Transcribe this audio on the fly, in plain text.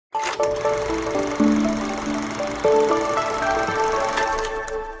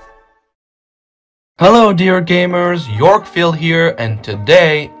Hello dear gamers, Yorkfield here, and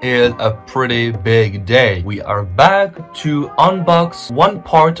today is a pretty big day. We are back to unbox one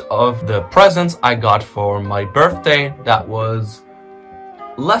part of the presents I got for my birthday that was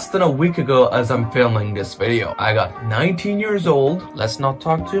less than a week ago as I'm filming this video. I got 19 years old. Let's not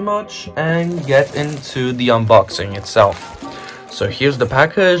talk too much and get into the unboxing itself. So here's the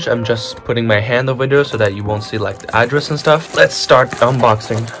package. I'm just putting my hand over there so that you won't see like the address and stuff. Let's start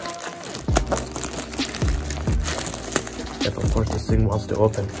unboxing. If of course this thing wants to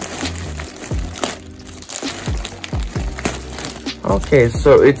open. Okay,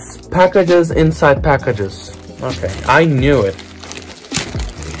 so it's packages inside packages. Okay, I knew it.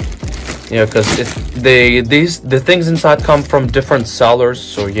 Yeah, because the things inside come from different sellers,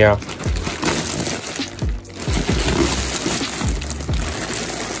 so yeah.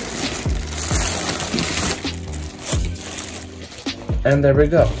 And there we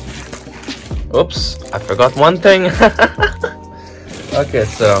go. Oops, I forgot one thing. Okay,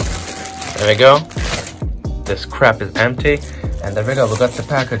 so there we go. This crap is empty. And there we go, we got the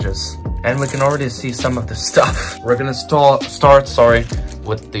packages. And we can already see some of the stuff. We're gonna start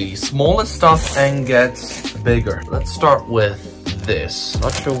with the smallest stuff and get bigger. Let's start with this.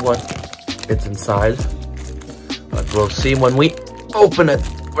 Not sure what it's inside, but we'll see when we open it.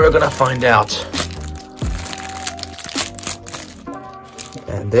 We're gonna find out.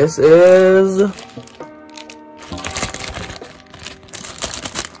 And this is...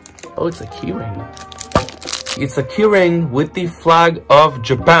 oh, it's a keyring. It's a keyring with the flag of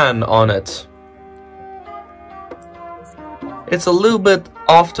Japan on it. It's a little bit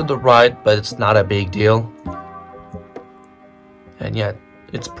off to the right, but it's not a big deal. And yeah,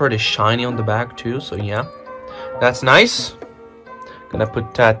 it's pretty shiny on the back too, so yeah. That's nice. Gonna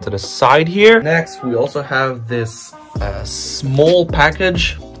put that to the side here. Next, we also have this small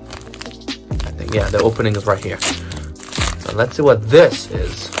package. I think, yeah, the opening is right here. So let's see what this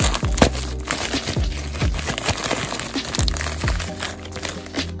is.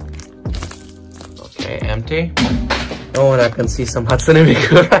 Okay, empty. Oh, and I can see some Hatsune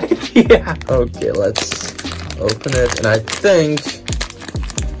Miku right here. Okay, let's open it. And I think,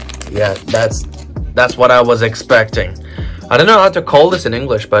 yeah, that's what I was expecting. I don't know how to call this in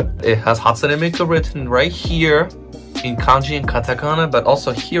English, but it has Hatsune Miku written right here in kanji and katakana, but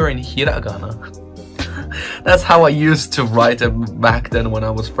also here in hiragana. That's how I used to write it back then when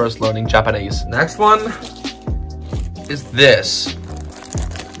I was first learning Japanese. Next one is this.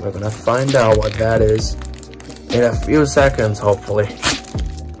 We're gonna find out what that is in a few seconds, hopefully.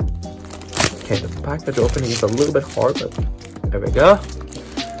 Okay, the package opening is a little bit hard, but there we go.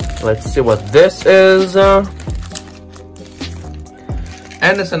 Let's see what this is.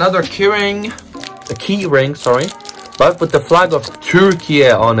 And it's another keyring, sorry, but with the flag of Turkey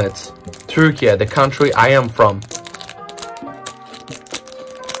on it. Turkey, the country I am from.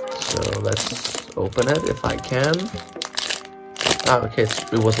 So let's open it if I can. Ah, okay,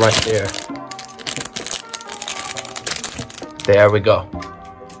 it was right there. There we go.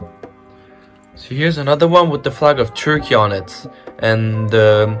 So here's another one with the flag of Turkey on it. And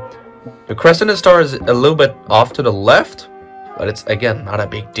the crescent star is a little bit off to the left, but it's, again, not a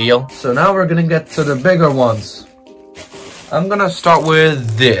big deal. So now we're gonna get to the bigger ones. I'm gonna start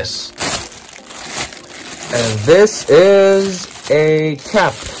with this. And this is a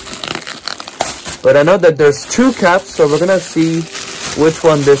cap. But I know that there's two caps, so we're gonna see which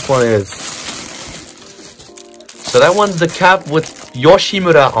one this one is. So that one's the cap with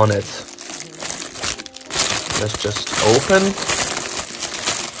Yoshimura on it. Let's just open.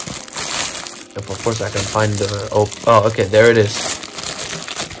 If of course I can find the... oh, okay, there it is.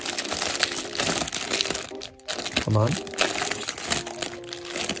 Come on.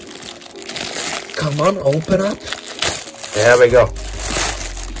 Come on, open up. There we go.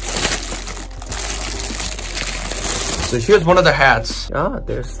 So here's one of the hats. Ah,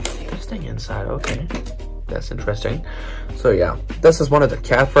 there's this thing inside. Okay, that's interesting. So yeah, this is one of the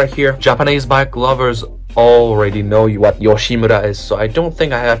caps right here. Japanese bike lovers already know what Yoshimura is, so I don't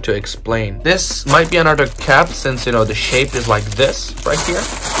think I have to explain. This might be another cap since, you know, the shape is like this right here.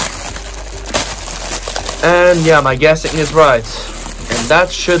 And yeah, my guessing is right. And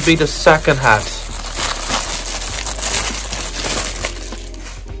that should be the second hat.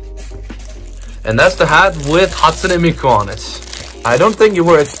 And that's the hat with Hatsune Miku on it. I don't think you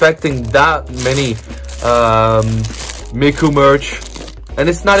were expecting that many Miku merch. And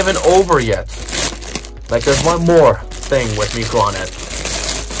it's not even over yet. Like, there's one more thing with Miku on it.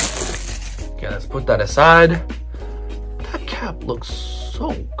 Okay, let's put that aside. That cap looks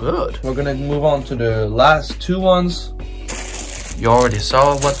so good. We're gonna move on to the last two ones. You already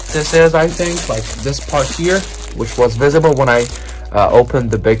saw what this is, I think. Like this part here, which was visible when I opened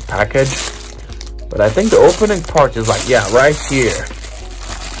the big package. But I think the opening part is like, yeah, right here.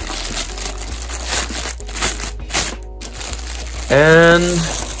 And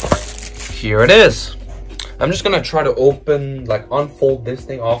here it is. I'm just gonna try to open, like unfold this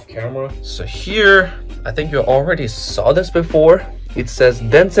thing off camera. So here, I think you already saw this before. It says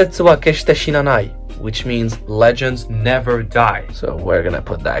Densetsu wa keshite shinanai, which means legends never die. So we're gonna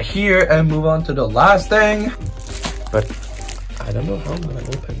put that here and move on to the last thing. But I don't know how I'm gonna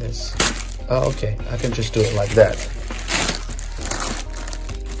open this. Oh, okay, I can just do it like that.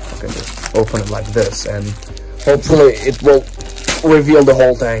 I can just open it like this and hopefully it will reveal the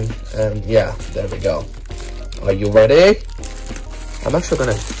whole thing. And yeah, there we go. Are you ready? I'm actually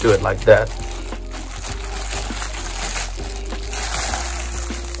gonna do it like that.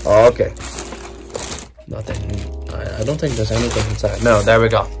 Okay. Nothing. I don't think there's anything inside. No, there we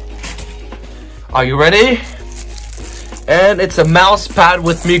go. Are you ready? And it's a mouse pad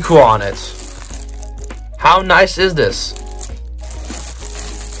with Miku on it. How nice is this?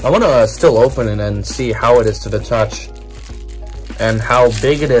 I want to still open it and see how it is to the touch. And how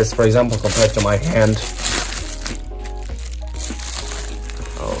big it is, for example, compared to my hand.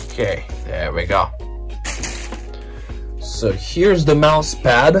 Okay, there we go. So here's the mouse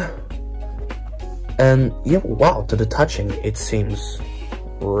pad. And yeah, wow, to the touching, it seems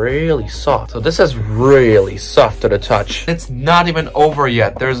really soft. So this is really soft to the touch. It's not even over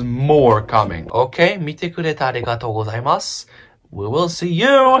yet. There's more coming. Okay, 見てくれてありがとうございます. We will see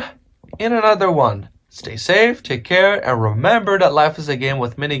you in another one. Stay safe, take care, and remember that life is a game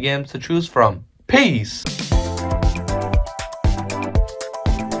with many games to choose from. Peace!